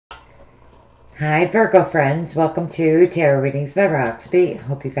Hi Virgo friends, welcome to Tarot Readings by Roxby.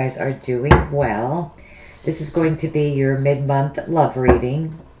 Hope you guys are doing well. This is going to be your mid-month love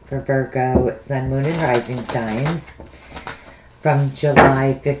reading for Virgo, Sun, Moon, and Rising signs from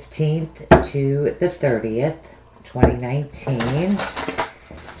July 15th to the 30th, 2019.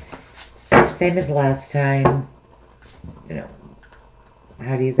 Same as last time.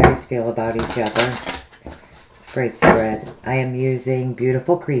 How do you guys feel about each other? It's a great spread. I am using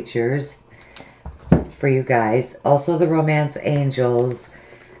Beautiful Creatures for you guys. Also the Romance Angels.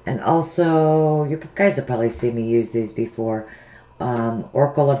 And also, you guys have probably seen me use these before.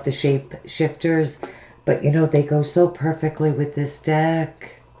 Oracle of the Shape Shifters. But they go so perfectly with this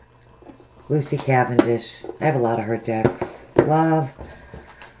deck. Lucy Cavendish. I have a lot of her decks. Love.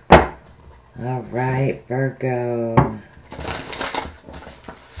 Alright, Virgo.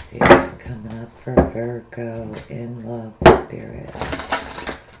 Let's see what's coming up for Virgo in love spirit.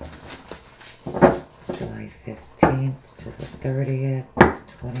 July 15th to the 30th,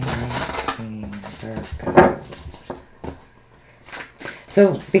 2019, Virgo.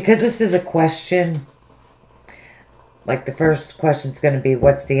 So, because this is a question, like the first question is going to be,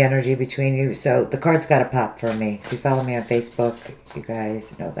 what's the energy between you? So, the card's got to pop for me. If you follow me on Facebook, you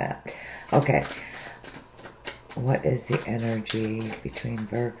guys know that. Okay. What is the energy between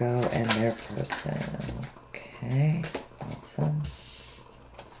Virgo and their person? Okay. Awesome.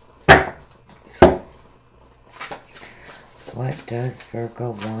 What does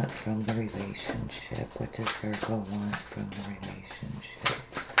Virgo want from the relationship? What does Virgo want from the relationship?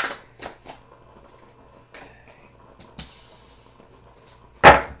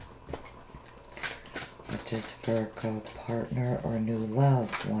 What does Virgo partner or new love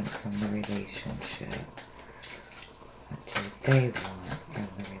want from the relationship? What do they want from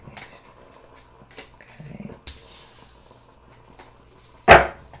the relationship?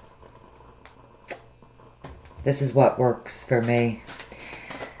 This is what works for me.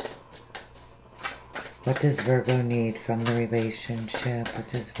 What does Virgo need from the relationship? What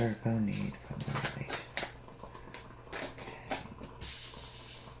does Virgo need from the relationship?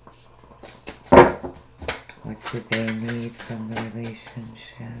 Okay. What do they need from the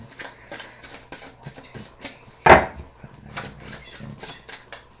relationship? What do they need from the relationship?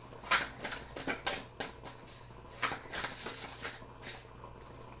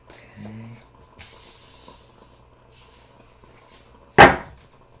 Okay.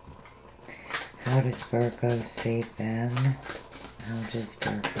 How does Virgo see them? How does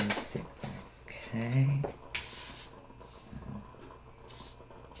Virgo see them? Okay.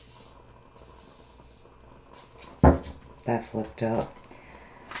 That flipped up.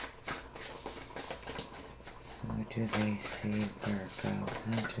 How do they see Virgo?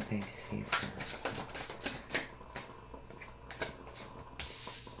 How do they see Virgo?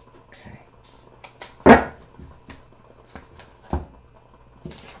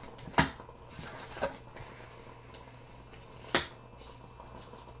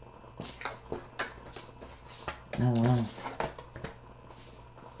 Oh, wow.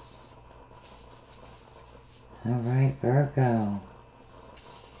 All right, Virgo.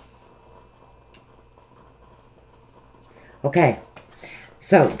 Okay.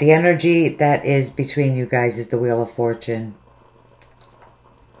 So, the energy that is between you guys is the Wheel of Fortune.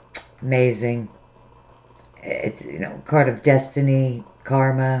 Amazing. It's, card of destiny,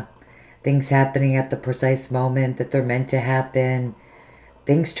 karma, things happening at the precise moment that they're meant to happen.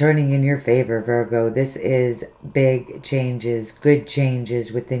 Things turning in your favor, Virgo. This is big changes, good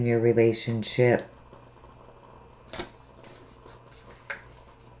changes within your relationship.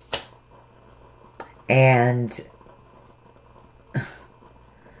 And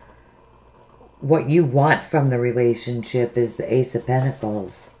what you want from the relationship is the Ace of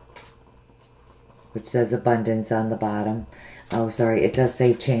Pentacles, which says abundance on the bottom. Oh, sorry, it does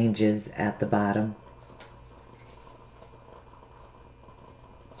say changes at the bottom.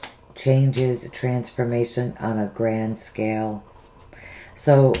 Changes, transformation on a grand scale.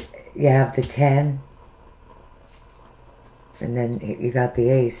 So you have the 10, and then you got the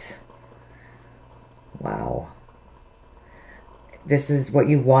Ace. Wow. This is what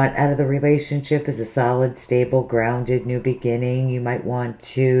you want out of the relationship, is a solid, stable, grounded new beginning. You might want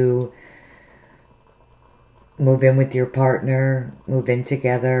to move in with your partner, move in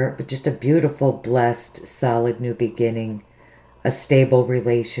together, but just a beautiful, blessed, solid new beginning. A stable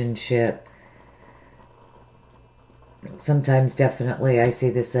relationship. Sometimes, definitely, I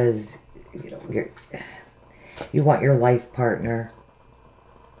see this as, you want your life partner.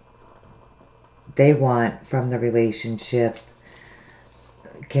 They want from the relationship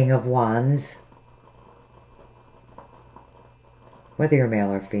King of Wands. whether you're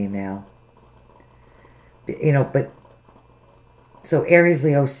male or female. you know, but so Aries,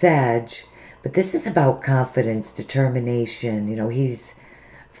 Leo, Sag, but this is about confidence, determination. You know, he's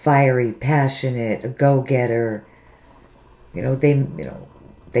fiery, passionate, a go-getter. You know,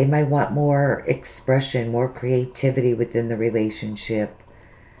 they might want more expression, more creativity within the relationship.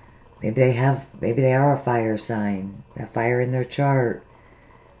 Maybe they are a fire sign, a fire in their chart.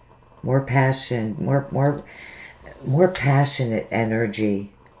 More passion, more passionate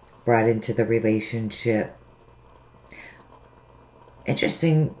energy brought into the relationship.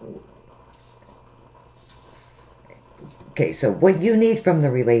 Interesting. Okay, so what you need from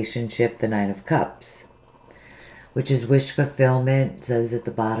the relationship, the Nine of Cups, which is wish fulfillment, it says at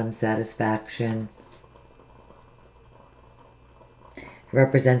the bottom, satisfaction. It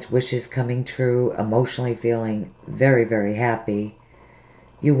represents wishes coming true, emotionally feeling very, very happy.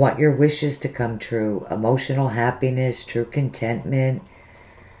 You want your wishes to come true, emotional happiness, true contentment.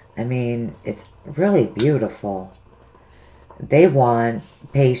 I mean, it's really beautiful. They want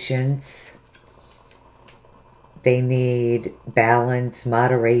patience. They need balance,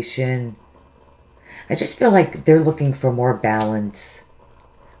 moderation. I just feel like they're looking for more balance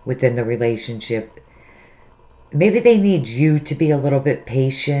within the relationship. Maybe they need you to be a little bit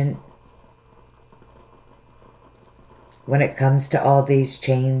patient when it comes to all these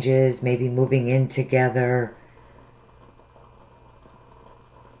changes, maybe moving in together.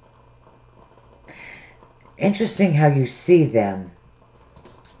 Interesting how you see them.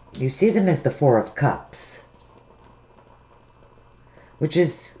 You see them as the Four of Cups, which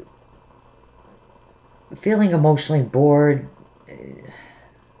is feeling emotionally bored,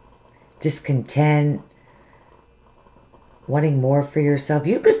 discontent, wanting more for yourself.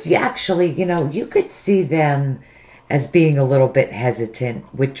 You could actually, you know, you could see them as being a little bit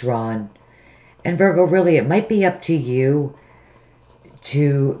hesitant, withdrawn. And Virgo, really, it might be up to you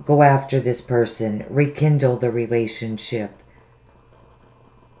to go after this person, rekindle the relationship.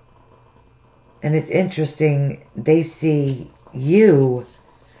 And it's interesting, they see you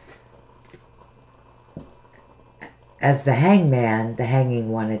as the hangman, the hanging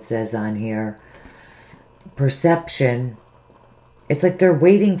one, it says on here. Perception. It's like they're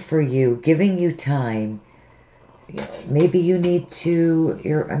waiting for you, giving you time. Maybe you need to,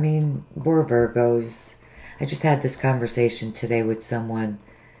 we're Virgos. I just had this conversation today with someone,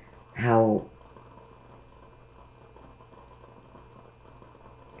 how,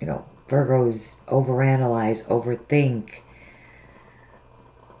 Virgos overanalyze, overthink.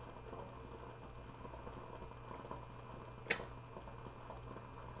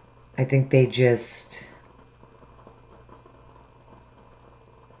 I think they just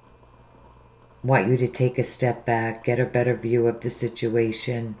want you to take a step back, get a better view of the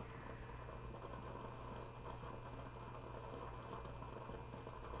situation.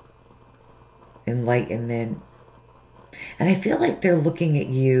 Enlightenment. And I feel like they're looking at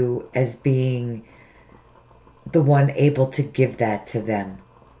you as being the one able to give that to them.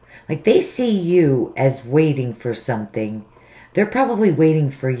 Like they see you as waiting for something. They're probably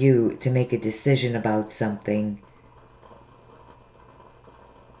waiting for you to make a decision about something.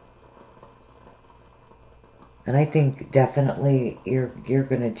 And I think definitely you're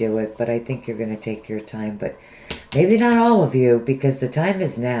going to do it, but I think you're going to take your time. But maybe not all of you, because the time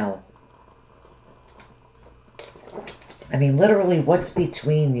is now. I mean, literally, what's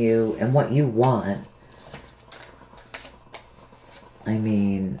between you and what you want? I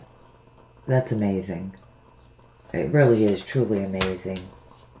mean, that's amazing. It really is truly amazing.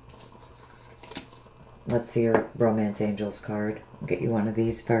 Let's see your Romance Angels card. I'll get you one of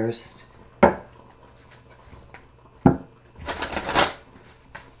these first.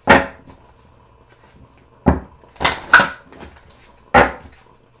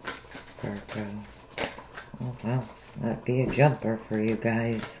 Virgo. Oh, wow. That'd be a jumper for you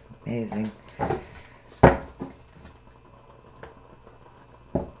guys. Amazing.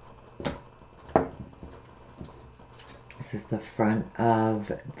 This is the front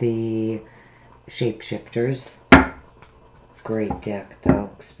of the Shapeshifters. Great deck, though.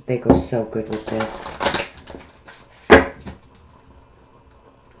 They go so good with this.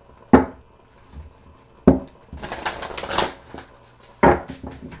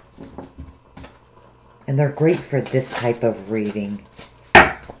 And they're great for this type of reading.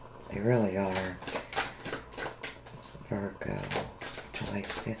 They really are. Virgo. July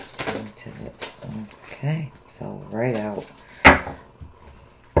 15th to the... Okay. Fell right out.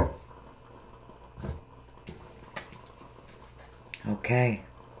 Okay.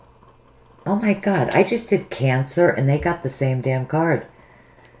 Oh my God. I just did Cancer and they got the same damn card.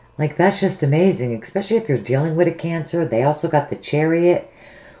 Like, that's just amazing. Especially if you're dealing with a Cancer. They also got the Chariot,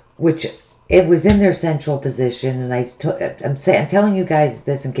 which... it was in their central position, and I'm telling you guys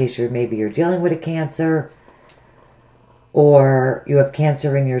this in case maybe you're dealing with a Cancer, or you have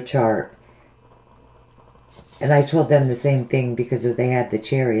Cancer in your chart. And I told them the same thing because they had the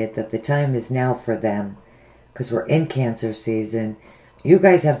Chariot, that the time is now for them, because we're in Cancer season. You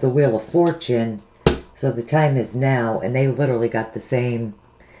guys have the Wheel of Fortune, so the time is now, and they literally got the same.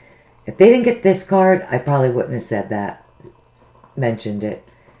 If they didn't get this card, I probably wouldn't have said that, mentioned it.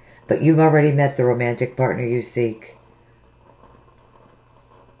 But you've already met the romantic partner you seek.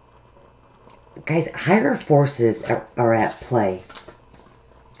 Guys, higher forces are at play.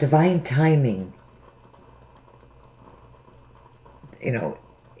 Divine timing. You know,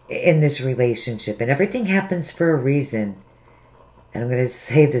 in this relationship. And everything happens for a reason. And I'm going to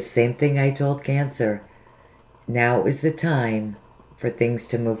say the same thing I told Cancer. Now is the time for things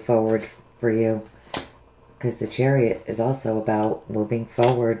to move forward for you. Because the Chariot is also about moving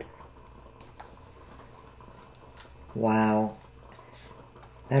forward. Wow.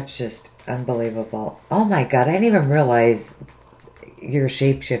 That's just unbelievable. Oh my God, I didn't even realize your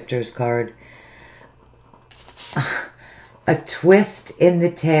Shapeshifters card. A twist in the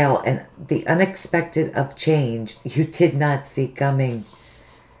tale and the unexpected of change you did not see coming.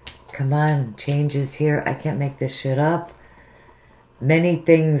 Come on, change is here. I can't make this shit up. Many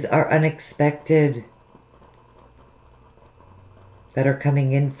things are unexpected that are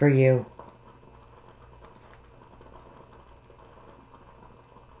coming in for you.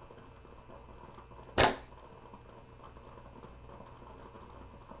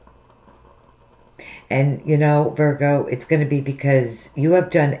 And, you know, Virgo, it's going to be because you have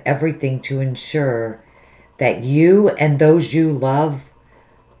done everything to ensure that you and those you love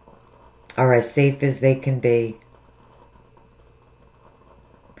are as safe as they can be.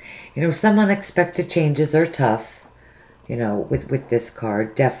 You know, some unexpected changes are tough, you know, with this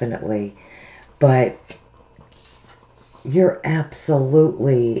card, definitely. But you're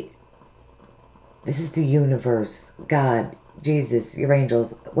absolutely, this is the universe, God, Jesus, your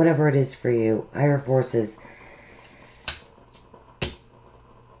angels, whatever it is for you, higher forces.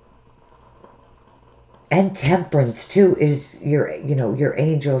 And Temperance, too, is your, you know, your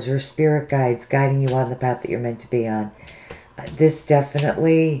angels, your spirit guides guiding you on the path that you're meant to be on. This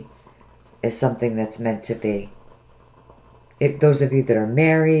definitely is something that's meant to be. If those of you that are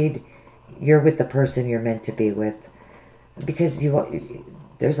married, you're with the person you're meant to be with. Because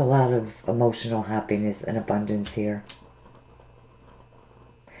there's a lot of emotional happiness and abundance here.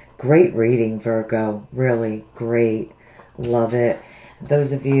 Great reading, Virgo. Really great. Love it.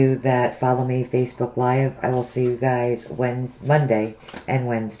 Those of you that follow me Facebook Live, I will see you guys Monday and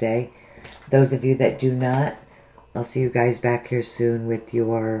Wednesday. Those of you that do not, I'll see you guys back here soon with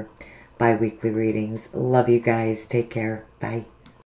your bi-weekly readings. Love you guys. Take care. Bye.